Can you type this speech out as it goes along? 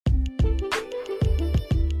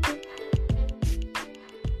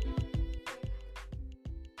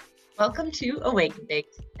Welcome to Awake and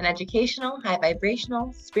Baked, an educational, high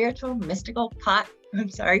vibrational, spiritual, mystical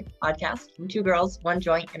podcast from two girls, one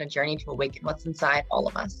joint, and a journey to awaken what's inside all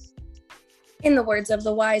of us. In the words of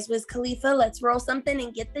the wise Wiz Khalifa, let's roll something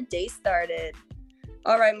and get the day started.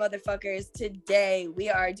 All right, motherfuckers, today we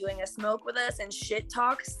are doing a smoke with us and shit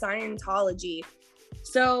talk Scientology.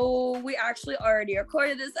 So we actually already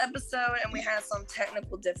recorded this episode and we had some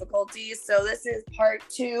technical difficulties. So this is part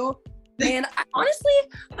 2. And I'm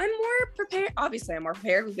more prepared. Obviously, I'm more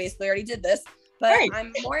prepared. We basically already did this, but right.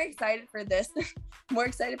 I'm more excited for this. More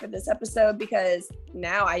excited for this episode because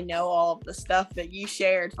now I know all of the stuff that you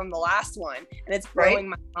shared from the last one, and it's blowing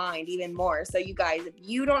my mind even more. So you guys, if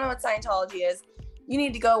you don't know what Scientology is, you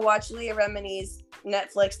need to go watch Leah Remini's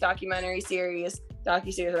Netflix docu-series,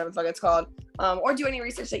 whatever the fuck it's called, or do any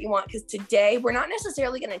research that you want, because today we're not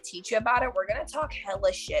necessarily going to teach you about it. We're going to talk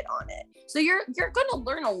hella shit on it. So you're going to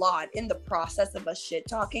learn a lot in the process of us shit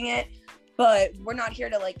talking it, but we're not here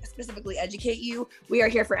to like specifically educate you. We are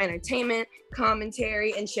here for entertainment,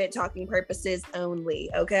 commentary, and shit talking purposes only,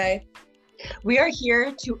 okay? We are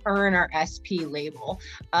here to earn our SP label.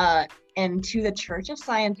 And to the Church of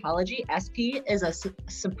Scientology, SP is a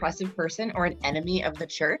suppressive person or an enemy of the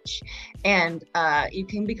church. And you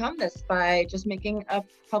can become this by just making a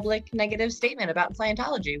public negative statement about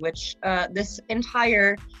Scientology, which this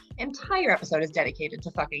entire episode is dedicated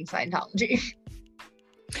to fucking Scientology.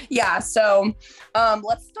 Yeah, so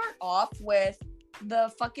let's start off with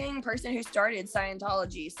the fucking person who started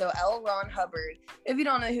Scientology. So L. Ron Hubbard. If you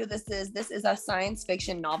don't know who this is a science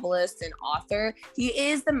fiction novelist and author. He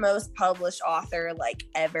is the most published author like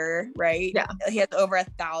ever, right? Yeah. He has over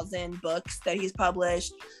 1,000 books that he's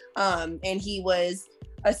published. And he was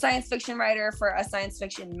a science fiction writer for a science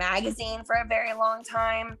fiction magazine for a very long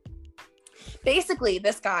time. Basically,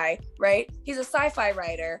 this guy, right? He's a sci-fi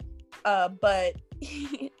writer, but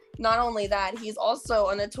not only that, he's also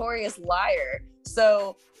a notorious liar.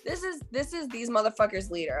 So this is these motherfuckers'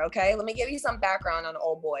 leader, okay? Let me give you some background on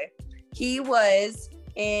old boy. He was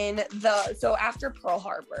so after Pearl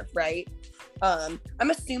Harbor, right? I'm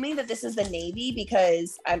assuming that this is the Navy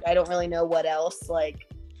because I don't really know what else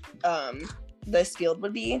like this field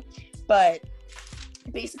would be, but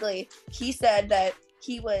basically he said that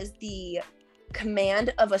he was the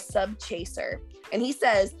command of a sub chaser, and he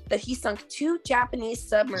says that he sunk 2 Japanese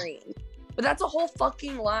submarines. But that's a whole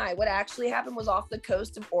fucking lie. What actually happened was off the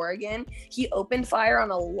coast of Oregon, he opened fire on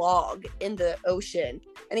a log in the ocean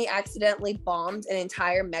and he accidentally bombed an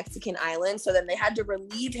entire Mexican island. So then they had to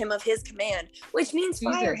relieve him of his command, which means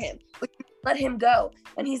fire him, which means let him go.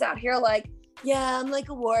 And he's out here like, yeah, I'm like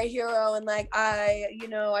a war hero, and like I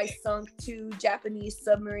sunk 2 Japanese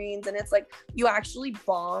submarines. And it's like, you actually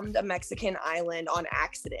bombed a Mexican island on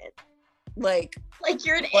accident. Like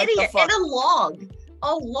you're an idiot. And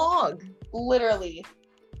a log. Literally.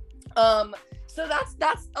 So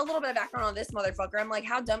that's a little bit of background on this motherfucker. I'm like,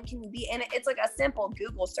 how dumb can you be? And it's like a simple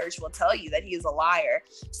Google search will tell you that he's a liar.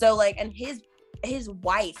 So like, and his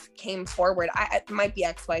wife came forward, it might be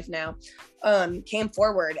ex-wife now, came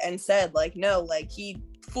forward and said like, no, like he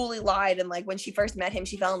fully lied. And like when she first met him,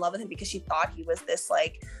 she fell in love with him because she thought he was this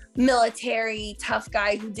like military tough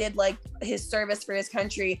guy who did like his service for his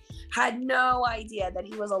country. Had no idea that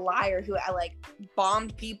he was a liar who like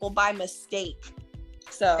bombed people by mistake.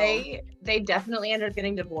 So they definitely ended up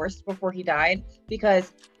getting divorced before he died,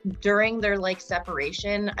 because during their like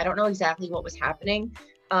separation, I don't know exactly what was happening,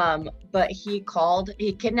 but he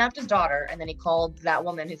kidnapped his daughter, and then he called that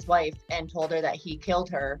woman, his wife, and told her that he killed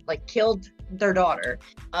their daughter,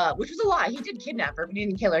 which was a lie. He did kidnap her, but he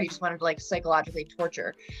didn't kill her. He just wanted to like psychologically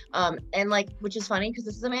torture. And like, which is funny because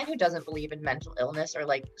this is a man who doesn't believe in mental illness or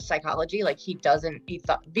like psychology. Like he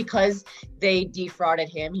thought because they defrauded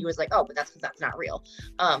him, he was like, oh, but that's because that's not real.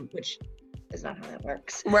 Which is not how that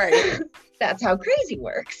works. Right. That's how crazy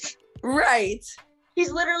works. Right.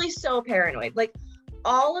 He's literally so paranoid. Like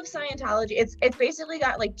all of Scientology, it's basically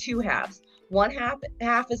got like 2 halves. One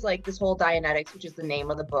half is like this whole Dianetics, which is the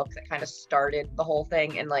name of the book that kind of started the whole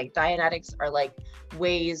thing. And like Dianetics are like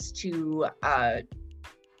ways to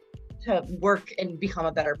work and become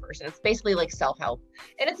a better person. It's basically like self-help.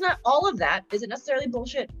 And it's not all of that isn't necessarily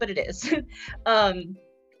bullshit, but it is.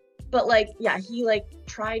 But like, yeah, he like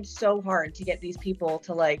tried so hard to get these people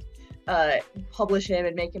to like publish him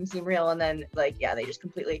and make him seem real, and then like, yeah, they just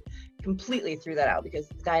completely threw that out because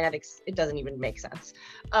Dianetics, it doesn't even make sense.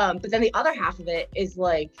 But then the other half of it is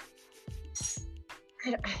like,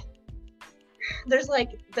 there's like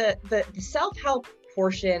the self-help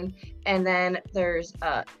portion, and then there's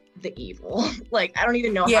the evil. Like I don't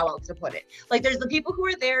even know how else to put it. Like there's the people who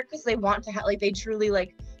are there because they want to have, like they truly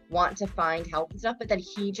like want to find help and stuff, but then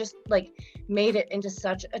he just like made it into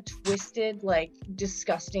such a twisted, like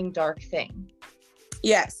disgusting, dark thing.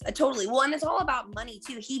 Yes, totally. Well, and it's all about money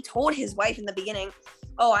too. He told his wife in the beginning,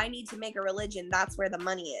 oh, I need to make a religion. That's where the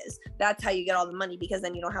money is. That's how you get all the money, because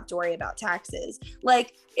then you don't have to worry about taxes.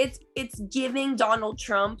 Like, it's giving Donald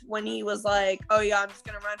Trump when he was like, oh yeah, I'm just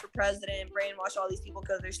gonna run for president, brainwash all these people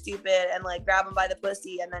because they're stupid, and like grab them by the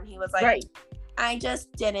pussy. And then he was like, right. I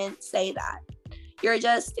just didn't say that. You're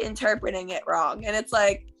just interpreting it wrong. And it's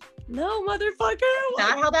like, no, motherfucker.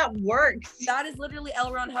 Not how that works. That is literally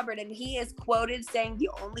L. Ron Hubbard. And he is quoted saying the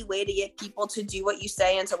only way to get people to do what you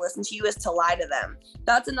say and to listen to you is to lie to them.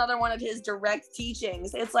 That's another one of his direct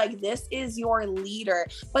teachings. It's like, this is your leader.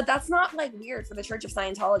 But that's not like weird for the Church of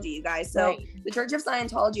Scientology, you guys. So right. The Church of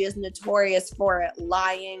Scientology is notorious for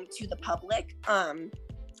lying to the public,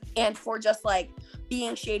 and for just like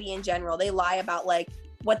being shady in general. They lie about like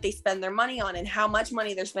what they spend their money on and how much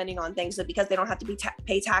money they're spending on things. So because they don't have to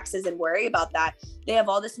pay taxes and worry about that, they have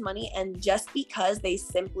all this money, and just because they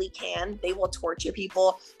simply can, they will torture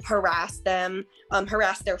people, harass them,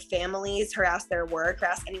 harass their families, harass their work,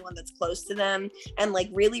 harass anyone that's close to them, and like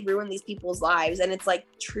really ruin these people's lives. And it's like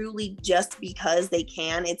truly just because they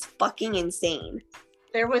can. It's fucking insane.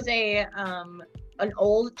 There was an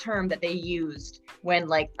old term that they used when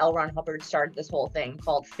like L. Ron Hubbard started this whole thing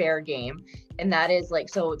called fair game. And that is like,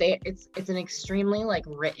 so it's an extremely like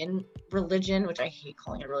written religion, which I hate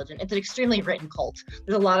calling it religion. It's an extremely written cult.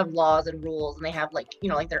 There's a lot of laws and rules, and they have like, you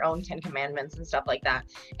know, like their own 10 commandments and stuff like that.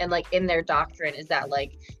 And like in their doctrine is that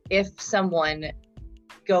like, if someone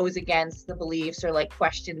goes against the beliefs or like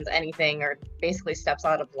questions anything or basically steps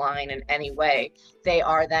out of line in any way, they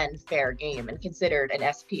are then fair game and considered an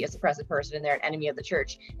SP, a suppressive person, and they're an enemy of the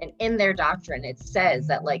church. And in their doctrine, it says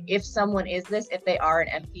that like, if someone is this, if they are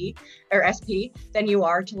an MP or SP, then you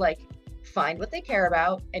are to like find what they care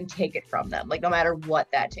about and take it from them, like no matter what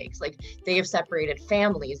that takes. Like they have separated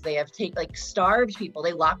families, they have like starved people,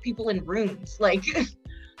 they lock people in rooms, like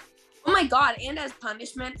oh my God. And as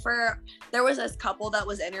punishment there was this couple that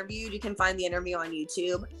was interviewed. You can find the interview on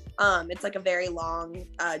YouTube. It's like a very long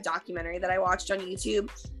documentary that I watched on YouTube.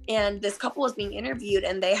 And this couple was being interviewed,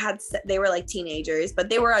 and they were like teenagers, but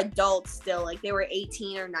they were adults still. Like they were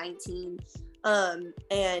 18 or 19.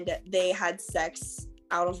 And they had sex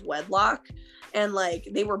out of wedlock, and like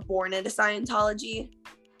they were born into Scientology.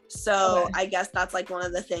 So okay. I guess that's like one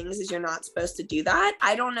of the things is you're not supposed to do that.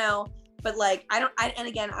 I don't know. But like, and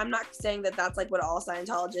again, I'm not saying that that's like what all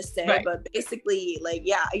Scientologists say, right. But basically like,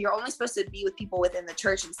 yeah, you're only supposed to be with people within the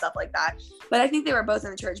church and stuff like that. But I think they were both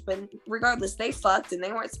in the church, but regardless, they fucked and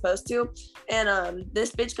they weren't supposed to. And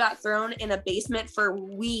this bitch got thrown in a basement for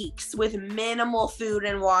weeks with minimal food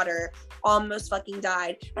and water, almost fucking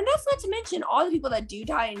died. And that's not to mention all the people that do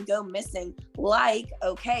die and go missing. Like,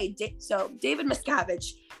 okay, so David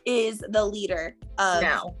Miscavige is the leader of...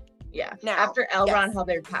 Yeah. Now, after L. Ron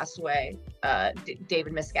Hubbard passed away,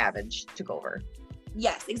 David Miscavige took over.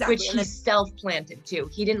 Yes, exactly. Which he self-planted too.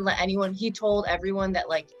 He didn't let anyone, he told everyone that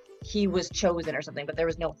like he was chosen or something, but there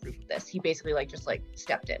was no proof of this. He basically like just like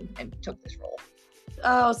stepped in and took this role.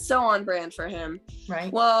 Oh, so on brand for him.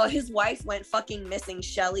 Right. Well, his wife went fucking missing,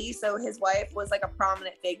 Shelly. So his wife was like a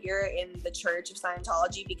prominent figure in the Church of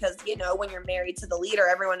Scientology because, you know, when you're married to the leader,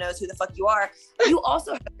 everyone knows who the fuck you are. You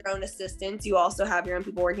also have your own assistants. You also have your own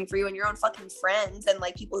people working for you and your own fucking friends and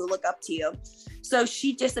like people who look up to you. So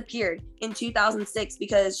she disappeared in 2006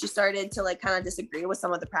 because she started to like kind of disagree with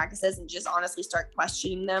some of the practices and just honestly start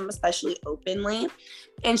questioning them, especially openly.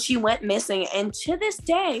 And she went missing and to this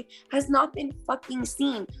day has not been fucking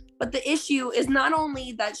seen. But the issue is not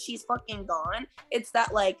only that she's fucking gone, it's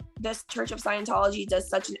that like this Church of Scientology does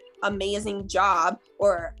such an amazing job,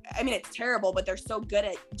 or I mean it's terrible, but they're so good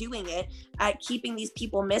at doing it, at keeping these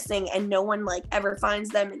people missing, and no one like ever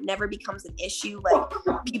finds them. It never becomes an issue.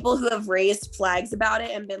 Like people who have raised flags about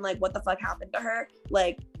it and been like, what the fuck happened to her?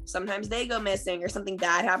 Like sometimes they go missing or something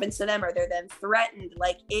bad happens to them or they're then threatened.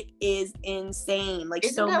 Like it is insane. Like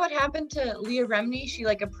isn't that what happened to Leah Remini? She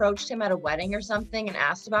like approached him at a wedding or something and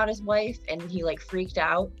asked about his wife and he like freaked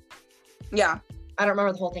out. Yeah. I don't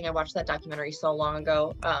remember the whole thing. I watched that documentary so long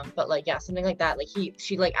ago. But like, yeah, something like that. Like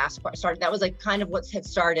she like that was like kind of what had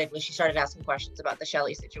started when she started asking questions about the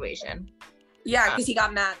Shelly situation. Yeah. Cause he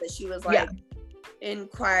got mad that she was like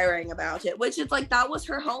inquiring about it, which is like, that was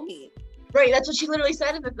her homie. Right. That's what she literally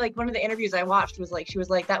said in like one of the interviews I watched was like, she was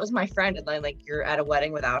like, that was my friend. And then like, you're at a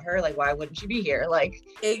wedding without her. Like, why wouldn't she be here? Like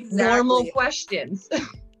normal questions.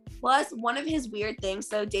 Plus one of his weird things.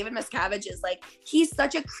 So David Miscavige is like, he's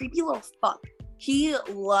such a creepy little fuck. He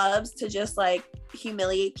loves to just like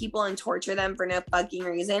humiliate people and torture them for no fucking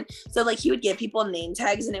reason. So like he would give people name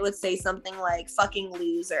tags and it would say something like fucking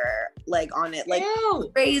loser like on it, like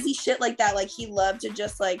crazy shit like that. Like he loved to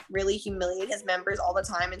just like really humiliate his members all the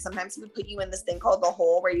time, and sometimes he would put you in this thing called the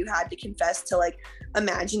hole where you had to confess to like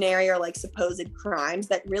imaginary or like supposed crimes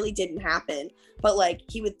that really didn't happen, but like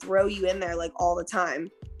he would throw you in there like all the time.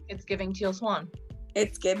 It's giving Teal Swan.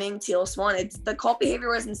 It's giving Teal Swan. It's the cult behavior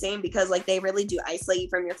was insane because like they really do isolate you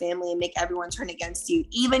from your family and make everyone turn against you,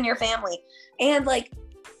 even your family. And like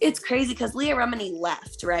it's crazy because Leah Remini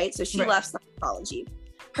left, right? So she left Scientology.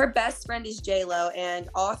 Her best friend is J-Lo, and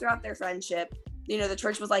all throughout their friendship, you know, the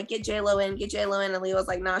church was like, get J-Lo in, and Leah was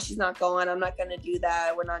like, nah, she's not going. I'm not gonna do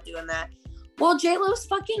that. We're not doing that. Well, J-Lo's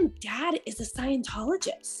fucking dad is a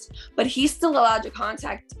Scientologist, but he's still allowed to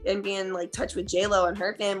contact and be in like touch with J-Lo and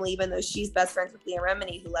her family, even though she's best friends with Leah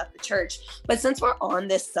Remini, who left the church. But since we're on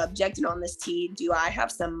this subject and on this tea, do I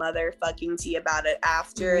have some motherfucking tea about it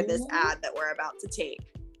after this ad that we're about to take?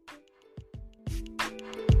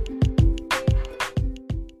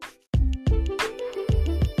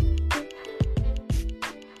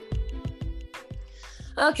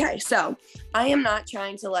 Okay, so I am not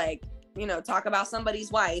trying to like, you know, talk about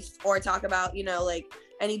somebody's wife or talk about, you know, like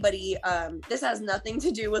anybody. This has nothing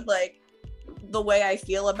to do with like the way I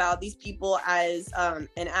feel about these people as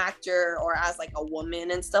an actor or as like a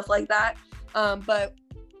woman and stuff like that. But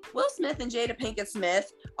Will Smith and Jada Pinkett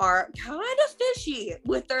Smith are kind of fishy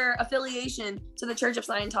with their affiliation to the Church of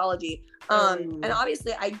Scientology. And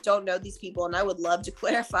obviously I don't know these people, and I would love to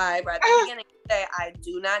clarify right at the beginning, say I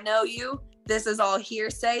do not know you. This is all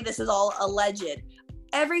hearsay. This is all alleged.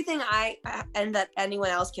 Everything I and that anyone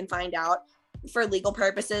else can find out for legal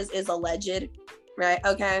purposes is alleged, right?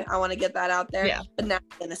 Okay, I want to get that out there. Yeah. But now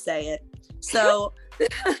I'm gonna say it. So,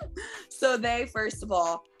 so they first of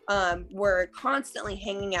all were constantly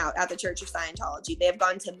hanging out at the Church of Scientology. They have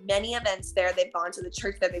gone to many events there. They've gone to the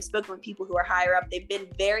church there. They've spoken with people who are higher up. They've been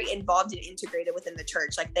very involved and integrated within the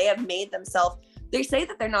church. Like they have made themselves. They say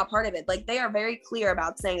that they're not part of it. Like they are very clear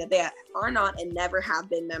about saying that they are not and never have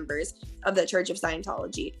been members of the Church of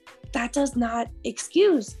Scientology. That does not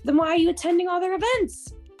excuse them. Why are you attending all their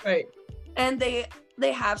events? Right. And they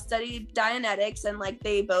have studied Dianetics, and like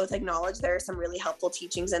they both acknowledge there are some really helpful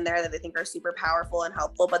teachings in there that they think are super powerful and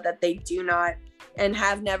helpful, but that they do not and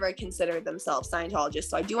have never considered themselves Scientologists.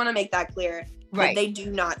 So I do want to make that clear. Right. That they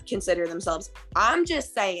do not consider themselves. I'm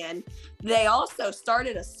just saying they also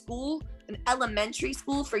started a school, an elementary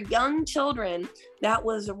school for young children that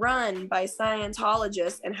was run by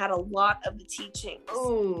Scientologists and had a lot of the teachings.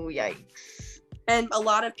 Oh, yikes. And a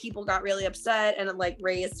lot of people got really upset and like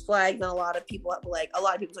raised flags, and a lot of people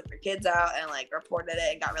took their kids out and like reported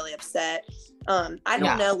it and got really upset. I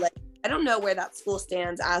don't know where that school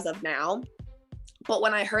stands as of now. But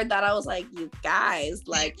when I heard that, I was like, you guys,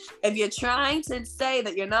 like, if you're trying to say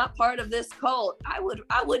that you're not part of this cult, I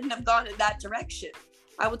wouldn't have gone in that direction.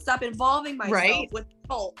 I would stop involving myself with the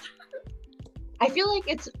cult. I feel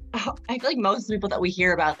like most people that we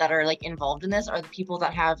hear about that are like involved in this are the people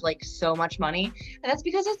that have like so much money. And that's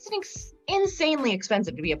because it's insanely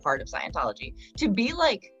expensive to be a part of Scientology. To be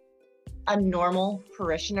like a normal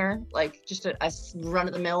parishioner, like just a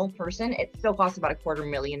run-of-the-mill person, it still costs about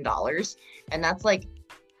 $250,000, and that's like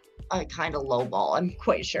a kind of low ball, I'm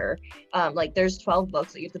quite sure. Like there's 12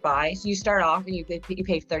 books that you have to buy, so you start off and you pay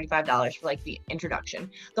 $35 for like the introduction.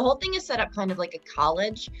 The whole thing is set up kind of like a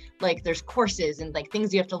college. Like there's courses and like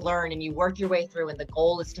things you have to learn, and you work your way through, and the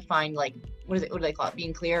goal is to find like what do they call it,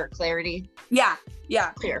 being clear, clarity? Yeah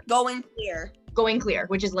Clear, going clear,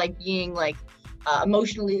 which is like being like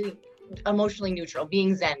emotionally neutral.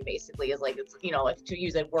 Being Zen basically is like, it's, you know, if to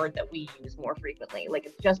use a word that we use more frequently, like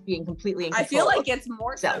it's just being completely in control. I feel like it's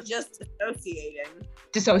more so just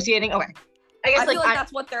dissociating. Okay, I feel like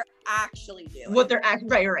that's what they're actually doing. What they're actually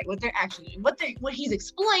doing. What he's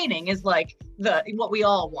explaining is like what we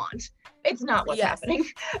all want. It's not what's happening.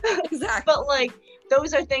 Exactly. But like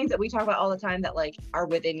those are things that we talk about all the time that like are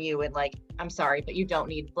within you, and like, I'm sorry, but you don't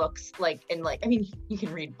need books. Like, and like, I mean, you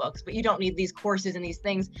can read books, but you don't need these courses and these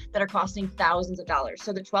things that are costing thousands of dollars.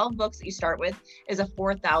 So the 12 books that you start with is a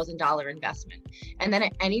 $4,000 investment. And then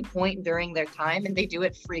at any point during their time, and they do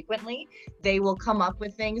it frequently, they will come up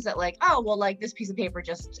with things that like, oh, well, like this piece of paper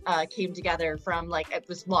just came together from like, it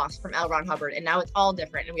was lost from L. Ron Hubbard, and now it's all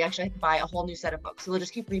different. And we actually have to buy a whole new set of books. So they'll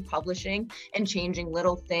just keep republishing and changing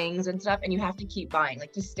little things and stuff. And you have to keep buying.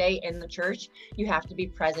 Like to stay in the church, you have to be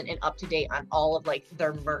present and up to date on all of like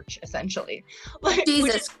their merch, essentially. Like,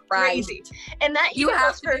 Jesus Christ. Crazy. And that you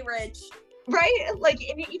have to be rich. Right? Like,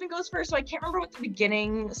 and it even goes first. So I can't remember what the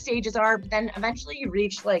beginning stages are, but then eventually you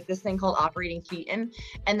reach like this thing called operating thetan.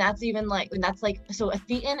 And that's even like, and that's like, so a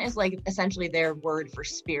thetan is like essentially their word for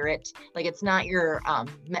spirit. Like, it's not your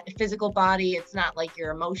physical body. It's not like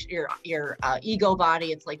your emotion, your ego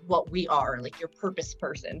body. It's like what we are, like your purpose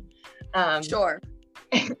person. Sure.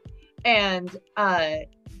 And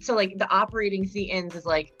so like the operating thetans is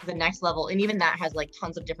like the next level, and even that has like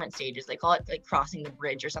tons of different stages. They call it like crossing the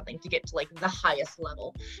bridge or something to get to like the highest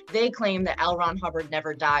level. They claim that L. Ron Hubbard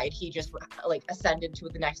never died. He just like ascended to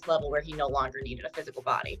the next level where he no longer needed a physical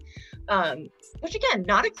body. Which again,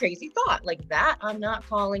 not a crazy thought. Like that I'm not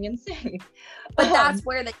calling insane. But that's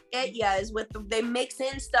where they get you, is with they mix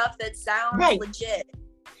in stuff that sounds right. legit.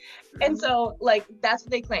 And so like that's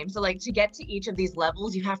what they claim. So like to get to each of these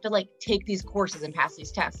levels, you have to like take these courses and pass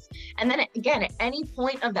these tests. And then again, at any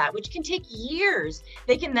point of that, which can take years,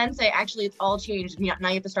 they can then say, actually, it's all changed. Now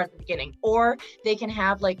you have to start at the beginning. Or they can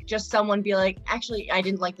have like just someone be like, actually, I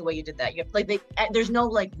didn't like the way you did that. You have like there's no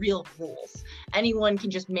like real rules. Anyone can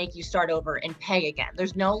just make you start over and pay again.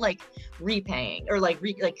 There's no like repaying or like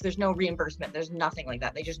there's no reimbursement. There's nothing like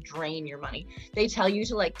that. They just drain your money. They tell you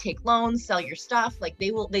to like take loans, sell your stuff. Like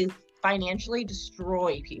they financially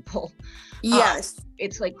destroy people. Yes.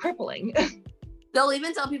 It's like crippling. They'll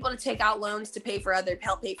even tell people to take out loans to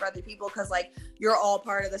help pay for other people, because like you're all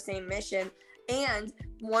part of the same mission. And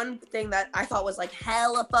one thing that I thought was like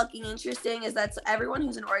hella fucking interesting is that everyone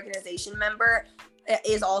who's an organization member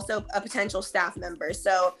is also a potential staff member.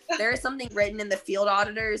 So there is something written in the Field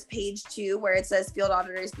Auditors page 2 where it says field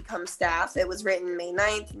auditors become staff. It was written May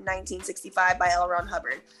 9th, 1965 by L. Ron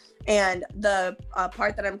Hubbard. And the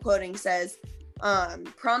part that I'm quoting says,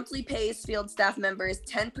 promptly pays field staff members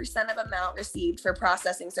 10% of amount received for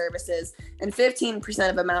processing services and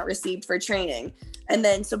 15% of amount received for training. And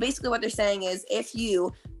then, so basically what they're saying is if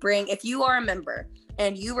you are a member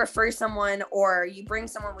and you refer someone or you bring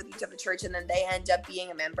someone with you to the church and then they end up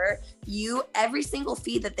being a member, every single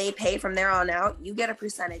fee that they pay from there on out, you get a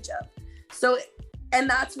percentage of. So, and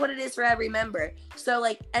that's what it is for every member. So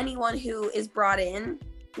like anyone who is brought in,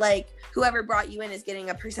 like whoever brought you in is getting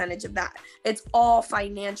a percentage of that. It's all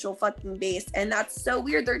financial fucking based. And that's so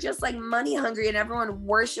weird. They're just like money hungry and everyone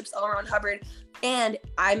worships L. Ron Hubbard. And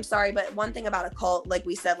I'm sorry, but one thing about a cult, like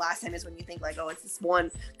we said last time, is when you think like, oh, it's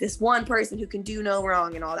this one person who can do no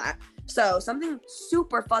wrong and all that. So something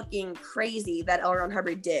super fucking crazy that L. Ron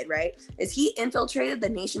Hubbard did, right, is he infiltrated the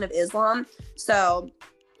Nation of Islam. So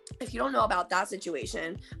if you don't know about that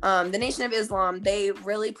situation, the Nation of Islam, they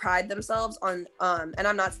really pride themselves on, and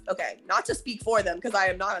I'm not to speak for them because I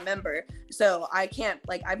am not a member, so I can't,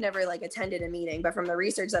 like, I've never like attended a meeting, but from the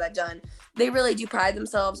research that I've done, they really do pride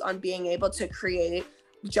themselves on being able to create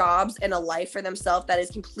jobs and a life for themselves that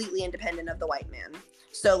is completely independent of the white man.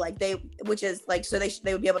 So like they would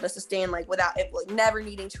be able to sustain like without it, like never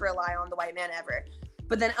needing to rely on the white man ever.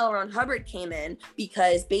 But then L. Ron Hubbard came in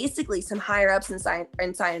because basically some higher ups in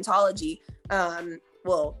Scientology, there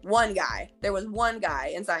was one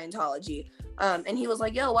guy in Scientology, and he was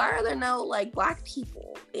like, yo, why are there no like black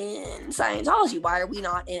people in Scientology? Why are we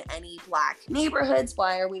not in any black neighborhoods?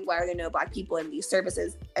 Why are there no black people in these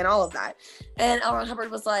services and all of that? And L. Ron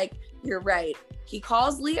Hubbard was like, you're right. He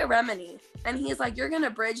calls Leah Remini and he's like, you're going to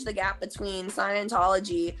bridge the gap between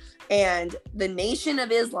Scientology and the Nation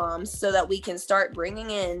of Islam so that we can start bringing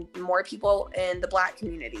in more people in the black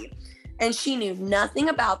community. And she knew nothing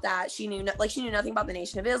about that. She knew nothing about the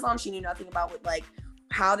Nation of Islam. She knew nothing about what, like,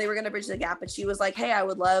 how they were going to bridge the gap. But she was like, hey, I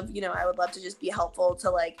would love to just be helpful to,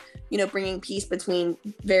 like, bringing peace between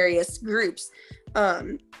various groups.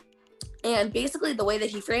 And basically the way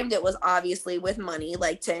that he framed it was obviously with money,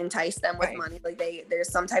 like to entice them with money. Like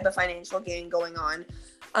there's some type of financial gain going on.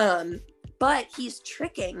 But he's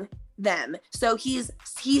tricking them. So he's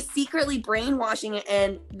secretly brainwashing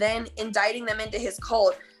and then indicting them into his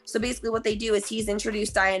cult. So basically what they do is he's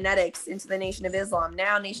introduced Dianetics into the Nation of Islam.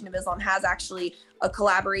 Now Nation of Islam has actually a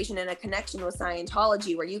collaboration and a connection with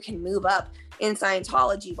Scientology where you can move up in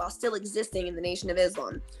Scientology while still existing in the Nation of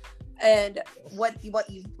Islam. And what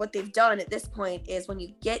they've done at this point is when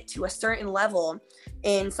you get to a certain level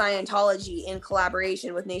in Scientology in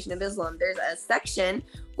collaboration with Nation of Islam, there's a section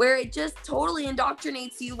where it just totally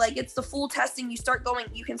indoctrinates you. Like it's the full testing. You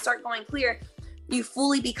can start going clear. You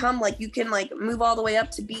fully become like, you can like move all the way up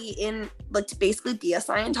to be in, like to basically be a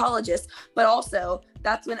Scientologist. But also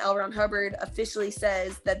that's when L. Ron Hubbard officially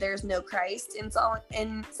says that there's no Christ in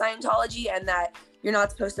Scientology and that you're not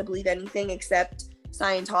supposed to believe anything except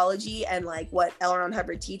Scientology and like what L. Ron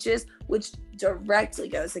Hubbard teaches, which directly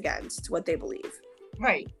goes against what they believe.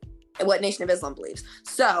 Right. what Nation of Islam believes.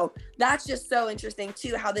 So that's just so interesting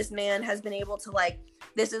too, how this man has been able to like,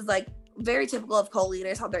 this is like very typical of cult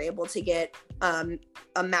leaders, how they're able to get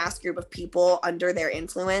a mass group of people under their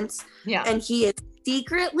influence. Yeah. And he is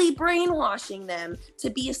secretly brainwashing them to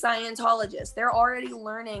be a Scientologist. They're already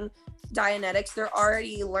learning Dianetics. They're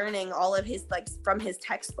already learning all of his, like, from his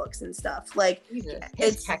textbooks and stuff. Like, Jesus,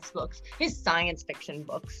 his textbooks, his science fiction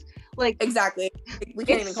books. Like, exactly. We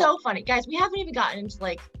can't it's so funny. Guys, we haven't even gotten into,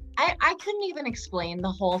 like, I couldn't even explain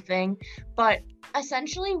the whole thing, but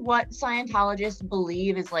essentially what Scientologists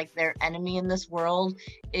believe is like their enemy in this world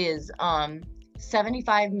is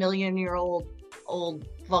 75 million year old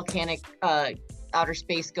volcanic outer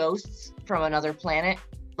space ghosts from another planet.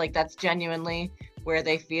 Like, that's genuinely where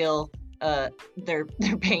they feel their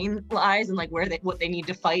pain lies, and like what they need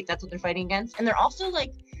to fight. That's what they're fighting against. And they're also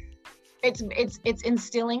like, it's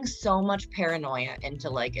instilling so much paranoia into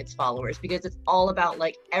like its followers, because it's all about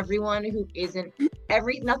like everyone who isn't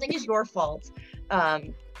nothing is your fault,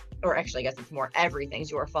 or actually I guess it's more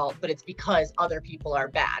everything's your fault, but it's because other people are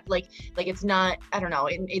bad. Like it's not, I don't know,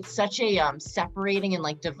 it's such a separating and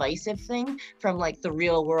like divisive thing from like the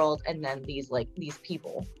real world and then these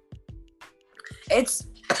people. It's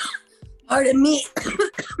pardon me,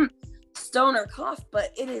 stoner cough,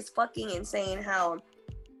 but it is fucking insane how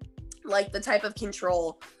like the type of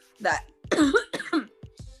control that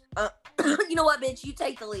you know what, bitch, you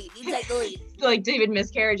take the lead. Like David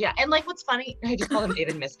Miscarriage, yeah. And like what's funny, I just call him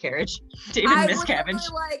David Miscarriage. David Miscavige. Really,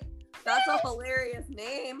 like, that's a hilarious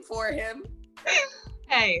name for him.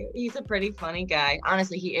 Hey, he's a pretty funny guy.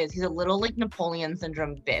 Honestly, he is. He's a little like Napoleon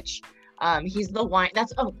syndrome bitch. He's the whine.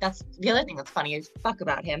 That's the other thing that's funny as fuck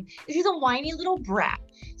about him is he's a whiny little brat.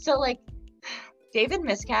 So like David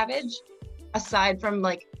Miscavige, aside from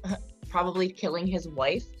like probably killing his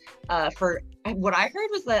wife, for what I heard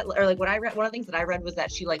was that, or like what I read, one of the things that I read was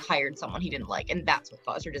that she like hired someone he didn't like, and that's what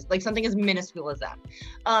caused her just like something as minuscule as that.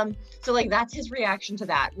 So like that's his reaction to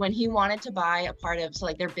that. When he wanted to buy a part of, so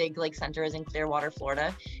like their big like center is in Clearwater,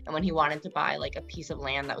 Florida, and when he wanted to buy like a piece of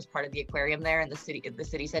land that was part of the aquarium there, and the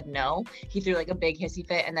city said no, he threw like a big hissy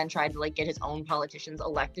fit and then tried to like get his own politicians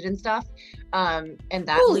elected and stuff. And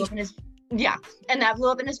that blew up in his that blew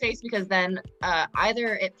up in his face, because then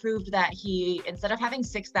either it proved that he, instead of having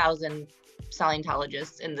 6,000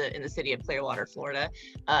 Scientologists in the city of Clearwater, Florida,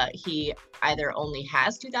 he either only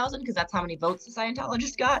has 2,000 because that's how many votes the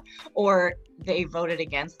Scientologists got, or they voted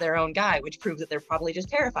against their own guy, which proves that they're probably just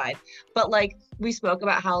terrified. But like we spoke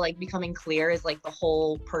about how like becoming clear is like the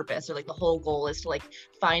whole purpose, or like the whole goal is to like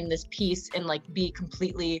find this peace and like be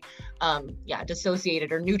completely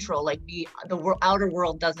dissociated or neutral, like the outer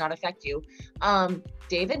world does not affect you.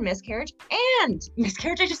 David Miscarriage and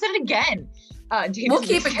Miscarriage, I just said it again. We'll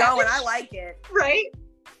keep it going. I like it. Right?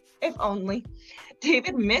 If only.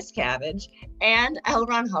 David Miscavige and L.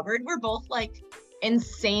 Ron Hubbard were both like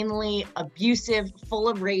insanely abusive, full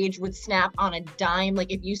of rage, would snap on a dime.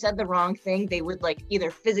 Like if you said the wrong thing, they would like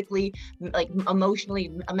either physically, like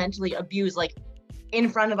emotionally, mentally abuse, like in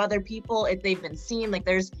front of other people if they've been seen. Like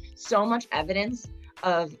there's so much evidence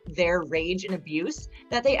of their rage and abuse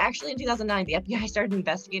that they actually in 2009 the FBI started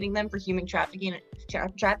investigating them for human trafficking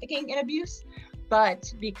and abuse.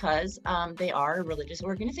 But because they are a religious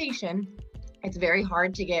organization, it's very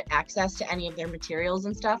hard to get access to any of their materials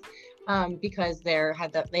and stuff, because they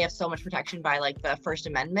have so much protection by like the First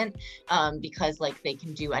Amendment, because like they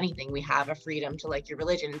can do anything. We have a freedom to like your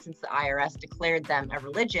religion, and since the IRS declared them a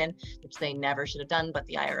religion, which they never should have done, but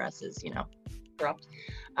the IRS is, corrupt.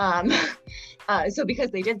 So because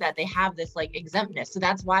they did that, they have this like exemptness. So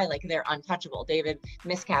that's why like they're untouchable. David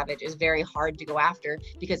Miscavige is very hard to go after,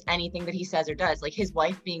 because anything that he says or does, like his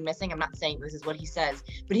wife being missing, I'm not saying this is what he says,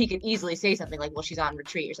 but he could easily say something like, well, she's on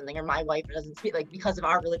retreat or something, or my wife doesn't speak, like because of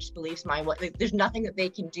our religious beliefs, my wife, like, there's nothing that they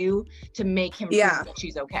can do to make him prove that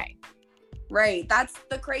she's okay. Right. That's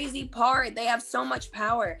the crazy part. They have so much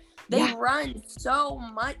power. They run so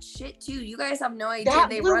much shit too. You guys have no idea. That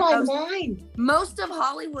they blew run my mind. Most of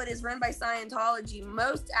Hollywood is run by Scientology.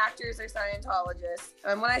 Most actors are Scientologists.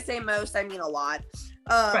 And when I say most, I mean a lot.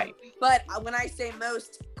 Right. But when I say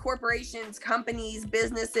most, corporations, companies,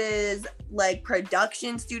 businesses, like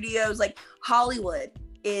production studios, like Hollywood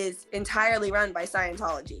is entirely run by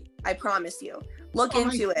Scientology. I promise you. Look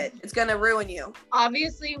into it. It's going to ruin you.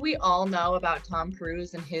 Obviously, we all know about Tom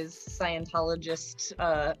Cruise and his Scientologist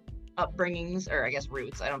upbringings, or I guess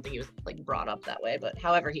roots. I don't think he was like brought up that way, but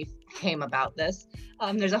however he came about this.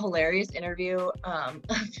 There's a hilarious interview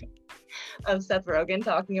of Seth Rogen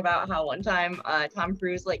talking about how one time Tom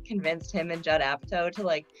Cruise like convinced him and Judd Apatow to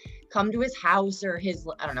like come to his house or his,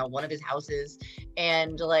 I don't know, one of his houses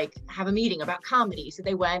and like have a meeting about comedy. So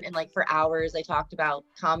they went and like for hours they talked about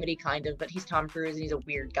comedy kind of, but he's Tom Cruise and he's a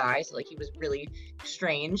weird guy. So like he was really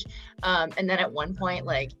strange. And then at one point,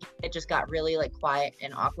 like it just got really like quiet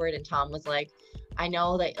and awkward. And Tom was like, I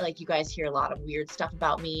know that like you guys hear a lot of weird stuff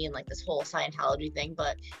about me and like this whole Scientology thing,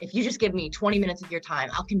 but if you just give me 20 minutes of your time,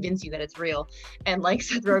 I'll convince you that it's real. And like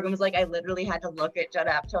Seth Rogen was like, I literally had to look at Judd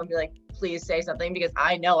Apatow and be like, please say something because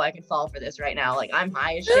I know I can fall for this right now. Like I'm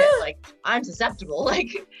high as shit. Like I'm susceptible.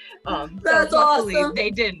 Like that's so luckily awesome.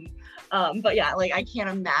 they didn't. But yeah, like I can't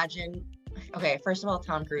imagine. Okay, first of all,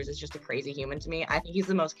 Tom Cruise is just a crazy human to me. I think he's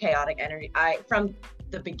the most chaotic energy. I from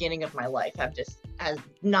the beginning of my life have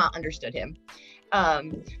not understood him.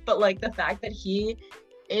 But like the fact that he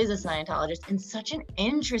is a Scientologist and such an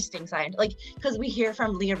interesting scientist, like because we hear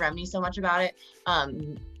from Leah Remini so much about it,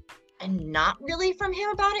 and not really from him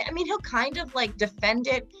about it. I mean, he'll kind of like defend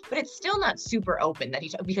it, but it's still not super open that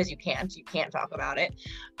because you can't talk about it.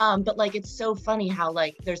 But like it's so funny how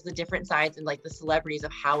like there's the different sides and like the celebrities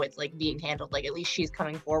of how it's like being handled. Like at least she's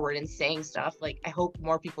coming forward and saying stuff. Like I hope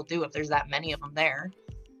more people do if there's that many of them there.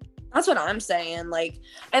 That's what I'm saying. Like,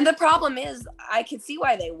 and the problem is, I could see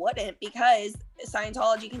why they wouldn't, because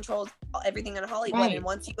Scientology controls everything in Hollywood. Right. And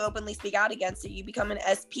once you openly speak out against it, you become an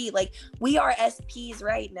SP. Like, we are SPs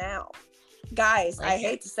right now. Guys, Like I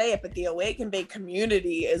hate to say it, but the Awake and Bake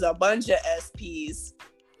community is a bunch of SPs.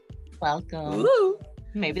 Welcome. Ooh.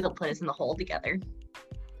 Maybe they'll put us in the hole together.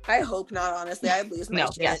 I hope not, honestly. I'd lose my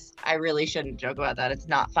shit. Yes, I really shouldn't joke about that. It's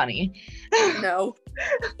not funny. No.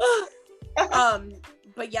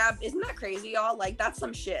 But yeah, isn't that crazy, y'all? Like, that's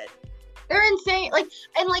some shit. They're insane. Like,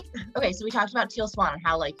 and like, okay, so we talked about Teal Swan and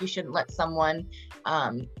how like you shouldn't let someone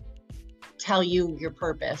tell you your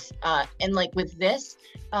purpose. And like with this,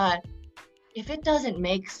 if it doesn't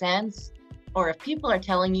make sense, or if people are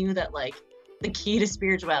telling you that like the key to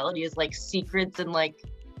spirituality is like secrets and like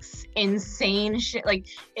insane shit, like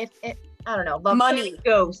if it, I don't know, Money,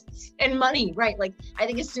 ghosts and money, right? Like I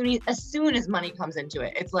think as soon as money comes into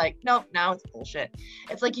it, it's like, nope, now it's bullshit.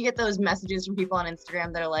 It's like you get those messages from people on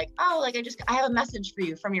Instagram that are like, oh, like I have a message for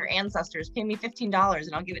you from your ancestors, pay me $15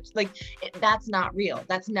 and I'll give it to, like that's not real.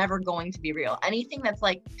 That's never going to be real. Anything that's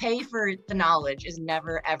like pay for the knowledge is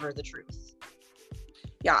never ever the truth.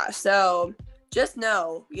 Yeah, so just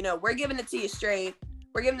know, we're giving it to you straight.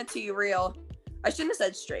 We're giving it to you real. I shouldn't have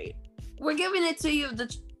said straight. We're giving it to you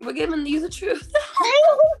we're giving you the truth.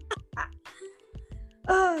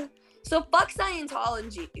 So fuck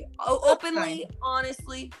Scientology. Openly,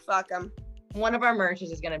 honestly, fuck them. One of our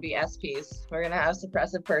merches is going to be SPs. We're going to have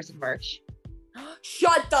suppressive person merch.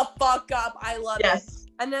 Shut the fuck up. I love it. Yes.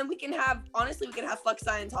 And then we can have fuck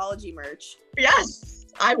Scientology merch. Yes,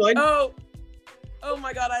 I would. Oh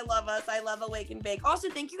my God, I love us. I love Awake and Bake. Also,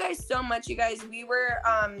 thank you guys so much, you guys. We were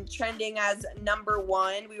trending as number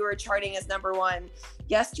 1. We were charting as number 1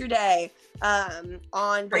 yesterday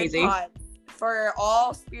on Crazy. Good Pod for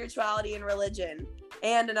all spirituality and religion.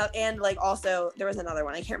 And like also there was another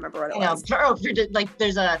one. I can't remember what it was. Like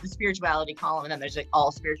there's the spirituality column and then there's like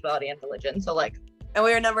all spirituality and religion. So like, and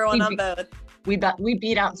we were number 1 on both. We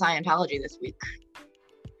beat out Scientology this week.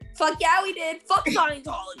 Fuck yeah, we did. Fuck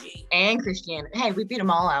Scientology. And Christianity. Hey, we beat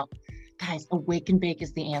them all out. Guys, Awake and Bake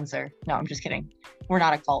is the answer. No, I'm just kidding. We're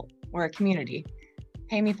not a cult. We're a community.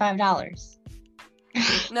 Pay me $5.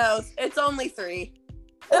 No, it's only 3.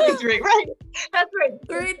 Only 3, right? That's right.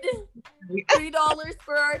 $3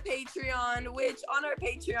 for our Patreon, which on our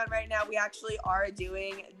Patreon right now, we actually are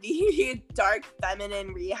doing the Dark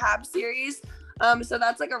Feminine Rehab series. So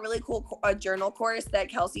that's like a really cool journal course that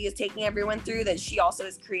Kelsey is taking everyone through that she also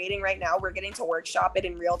is creating right now. We're getting to workshop it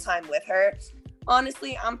in real time with her.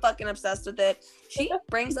 Honestly, I'm fucking obsessed with it. She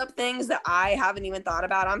brings up things that I haven't even thought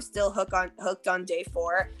about. I'm still hooked on day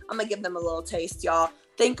 4. I'm gonna give them a little taste, y'all.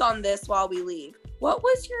 Think on this while we leave. What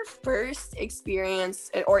was your first experience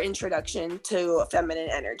or introduction to feminine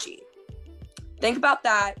energy? Think about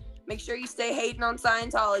that. Make sure you stay hating on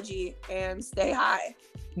Scientology and stay high.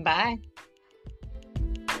 Bye.